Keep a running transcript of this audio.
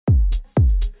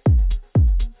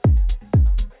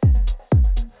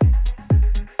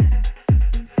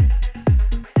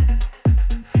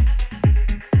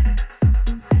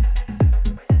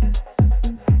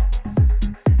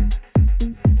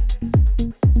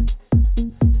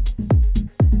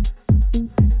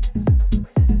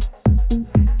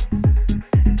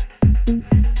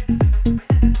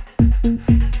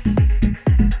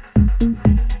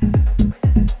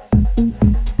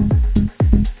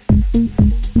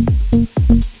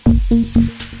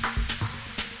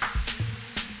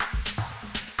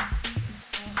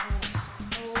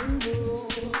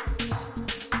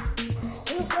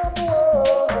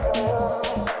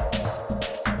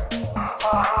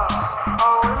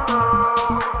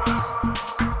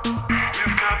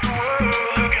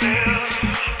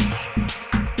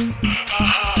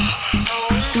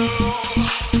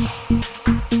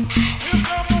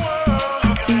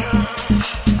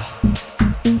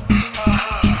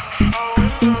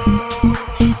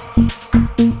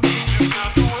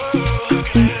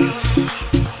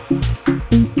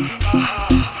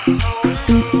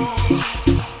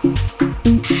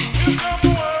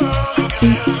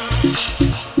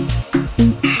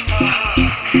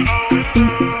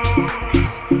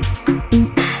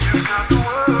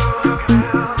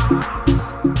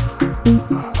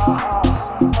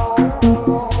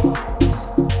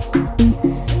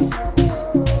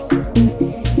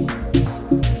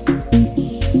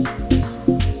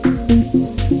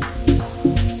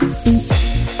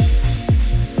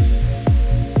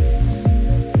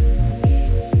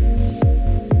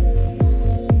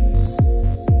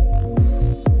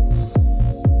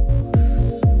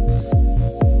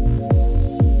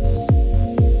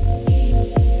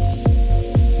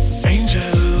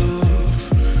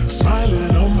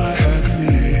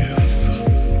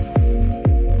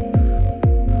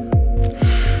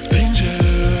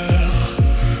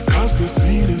the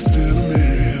scene is still a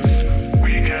mess.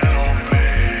 We can only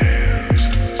miss.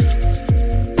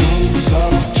 Don't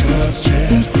stop just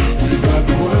yet. We got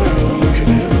the world looking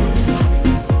in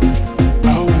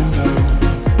our window.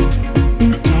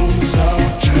 Don't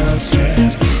stop just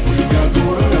yet. We got the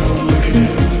world looking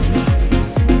in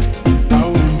our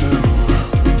window.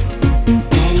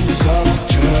 Don't stop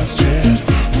just yet.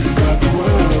 We got the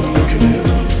world looking in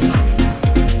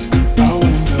our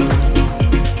window.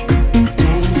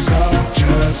 Don't stop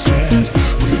just yet.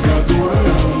 We got the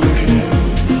world looking in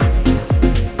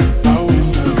our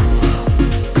window.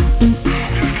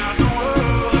 We got the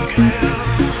world looking in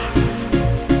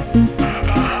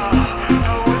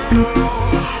our window.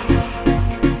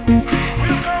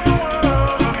 We've got the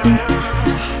world looking in our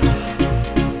window.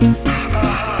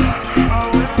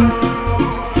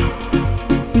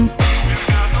 We've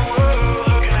got the world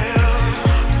looking in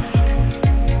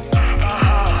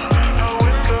our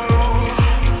window.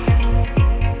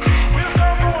 We've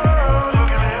got the world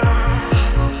looking in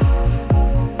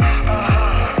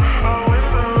our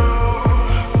window.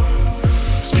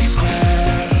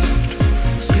 Spacecraft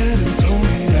spinning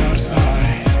slowly out of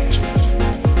sight.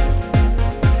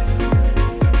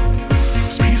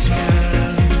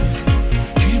 Spaceman,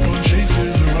 keep on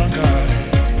chasing the wrong guy.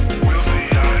 We'll see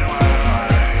eye to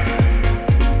eye.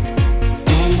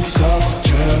 Don't stop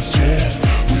just yet.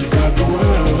 We've got the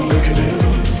world looking in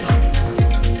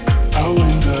our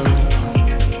window.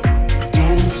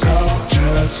 Don't stop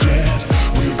just yet.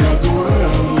 We've got the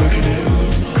world looking in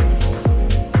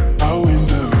our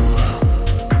window.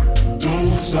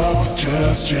 Don't stop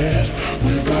just yet.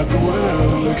 We've got the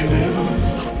world looking in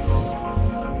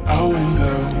our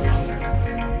window.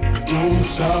 Don't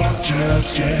stop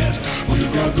just yet.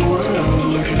 We've got the world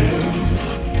looking in